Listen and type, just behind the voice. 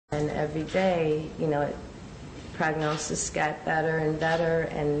then every day, prognosis got better and better,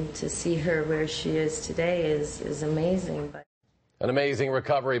 and to see her where she is today is amazing. But an amazing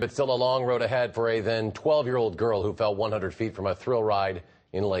recovery, but still a long road ahead for a then 12-year-old girl who fell 100 feet from a thrill ride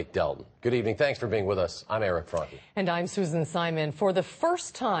in Lake Delton. Good evening. Thanks for being with us. I'm Eric Franke. And I'm Susan Simon. For the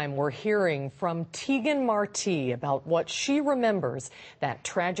first time, we're hearing from Tegan Marti about what she remembers that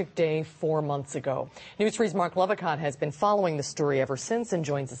tragic day 4 months ago. News 3's Marc Lovicott has been following the story ever since and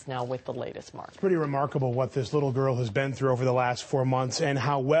joins us now with the latest. Mark. It's pretty remarkable what this little girl has been through over the last 4 months and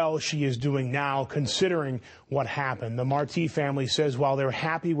how well she is doing now considering what happened. The Marti family says while they're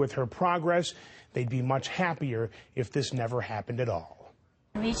happy with her progress, they'd be much happier if this never happened at all.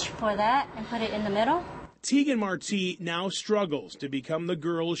 Reach for that and put it in the middle. Tegan Marti now struggles to become the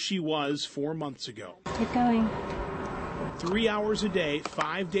girl she was 4 months ago. Keep going. 3 hours a day,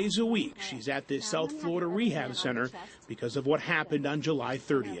 5 days a week, she's at this South Florida rehab center because of what happened on July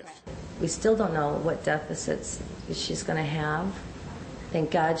 30th. we still don't know what deficits she's going to have. Thank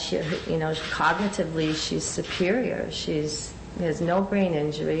God she, cognitively she's superior. She has no brain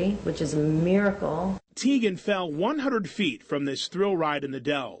injury, which is a miracle. Tegan fell 100 feet from this thrill ride in the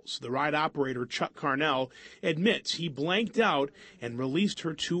Dells. The ride operator, Chuck Carnell, admits he blanked out and released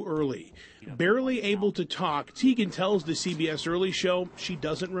her too early. Barely able to talk, Tegan tells the CBS Early Show she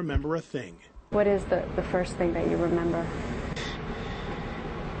doesn't remember a thing. What is the first thing that you remember?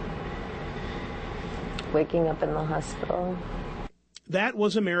 Waking up in the hospital. That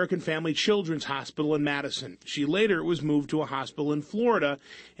was American Family Children's Hospital in Madison. She later was moved to a hospital in Florida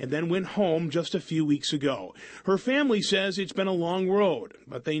and then went home just a few weeks ago. Her family says it's been a long road,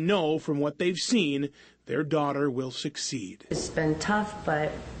 but they know from what they've seen, their daughter will succeed. It's been tough, but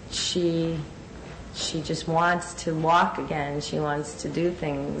she just wants to walk again. She wants to do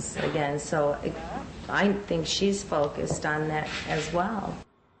things again. So I think she's focused on that as well.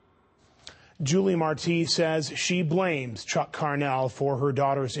 Julie Marti says she blames Chuck Carnell for her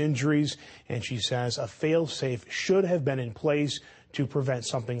daughter's injuries, and she says a fail-safe should have been in place to prevent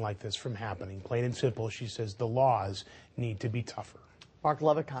something like this from happening. Plain and simple, she says the laws need to be tougher. Marc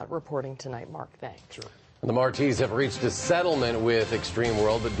Lovicott reporting tonight. Mark, thanks. Sure. The Martis have reached a settlement with Extreme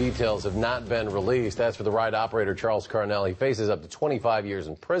World, but details have not been released. As for the ride operator, Charles Carnell, he faces up to 25 years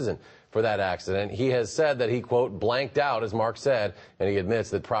in prison for that accident. He has said that he, quote, blanked out, as Mark said, and he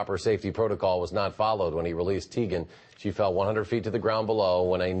admits that proper safety protocol was not followed when he released Tegan. She fell 100 feet to the ground below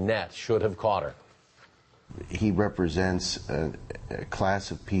when a net should have caught her. He represents a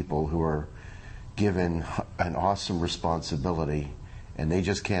class of people who are given an awesome responsibility, and they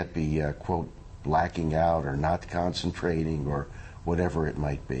just can't be, quote, blacking out or not concentrating or whatever it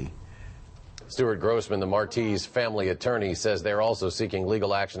might be. Stuart Grossman, the Marti's family attorney, says they're also seeking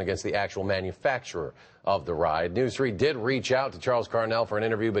legal action against the actual manufacturer of the ride. News 3 did reach out to Charles Carnell for an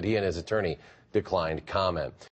interview, but he and his attorney declined comment.